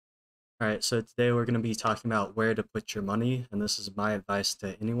Alright, so today we're going to be talking about where to put your money, and this is my advice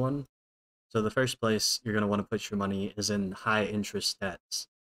to anyone. So the first place you're going to want to put your money is in high interest debts,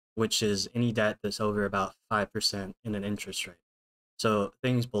 which is any debt that's over about 5% in an interest rate. So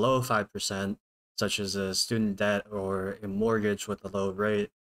things below 5%, such as a student debt or a mortgage with a low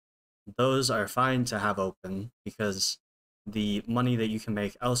rate, those are fine to have open because the money that you can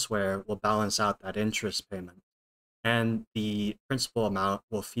make elsewhere will balance out that interest payment. And the principal amount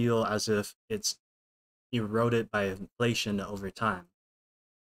will feel as if it's eroded by inflation over time.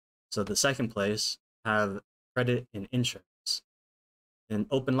 So the second place, have credit and insurance. An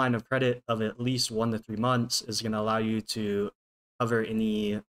open line of credit of at least 1 to 3 months is going to allow you to cover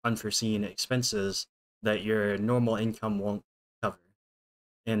any unforeseen expenses that your normal income won't cover.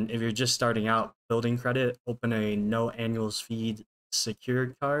 And if you're just starting out building credit, open a no annual fee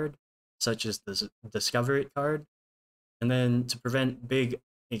secured card, such as the Discover It card. And then to prevent big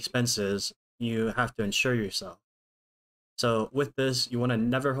expenses, you have to insure yourself. So with this, you want to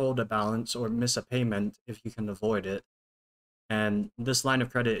never hold a balance or miss a payment if you can avoid it. And this line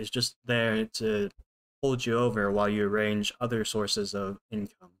of credit is just there to hold you over while you arrange other sources of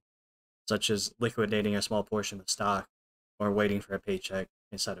income, such as liquidating a small portion of stock or waiting for a paycheck,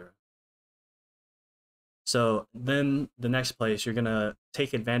 etc. So then the next place, you're going to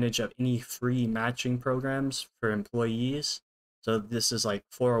take advantage of any free matching programs for employees. So this is like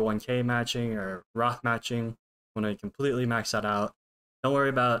 401k matching or Roth matching. When I completely max that out, don't worry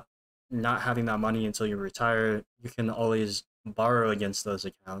about not having that money until you retire. You can always borrow against those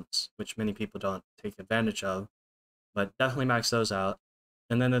accounts, which many people don't take advantage of, but definitely max those out.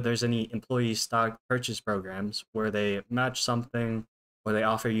 And then if there's any employee stock purchase programs where they match something or they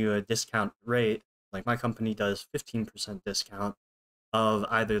offer you a discount rate, like my company does 15% discount of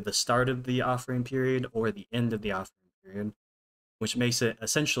either the start of the offering period or the end of the offering period, which makes it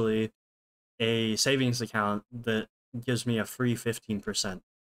essentially a savings account that gives me a free 15%.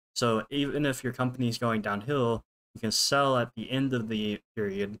 So even if your company is going downhill, you can sell at the end of the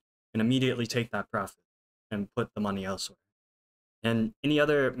period and immediately take that profit and put the money elsewhere. And any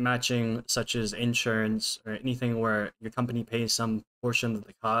other matching, such as insurance or anything where your company pays some portion of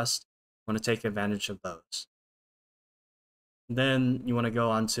the cost, want to take advantage of those. Then you want to go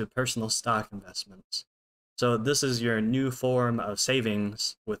on to personal stock investments. So this is your new form of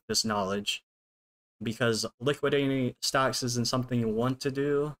savings with this knowledge, because liquidating stocks isn't something you want to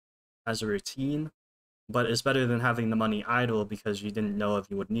do as a routine, but it's better than having the money idle because you didn't know if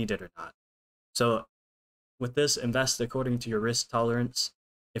you would need it or not. So with this, invest according to your risk tolerance.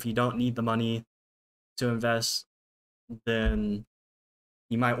 If you don't need the money to invest, then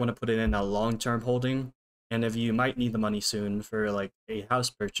you might want to put it in a long-term holding. And if you might need the money soon for like a house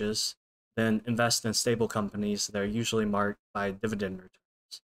purchase, then invest in stable companies that are usually marked by dividend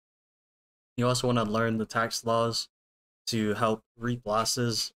returns. You also want to learn the tax laws to help reap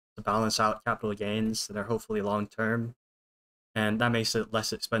losses to balance out capital gains that are hopefully long-term. And that makes it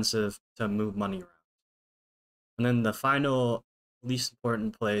less expensive to move money around. And then the final, least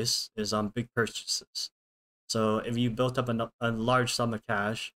important place is on big purchases. So if you built up a large sum of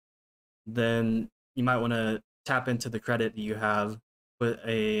cash, then you might want to tap into the credit that you have, put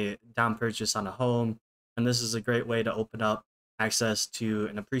a down purchase on a home, and this is a great way to open up access to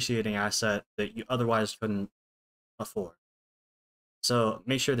an appreciating asset that you otherwise couldn't afford. So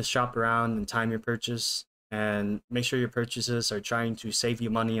make sure to shop around and time your purchase, and make sure your purchases are trying to save you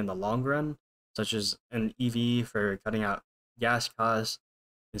money in the long run, such as an EV for cutting out gas costs,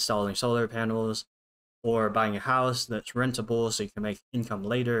 installing solar panels, or buying a house that's rentable so you can make income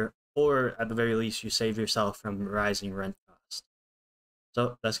later, or at the very least, you save yourself from rising rent costs.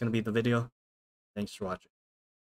 So that's going to be the video. Thanks for watching.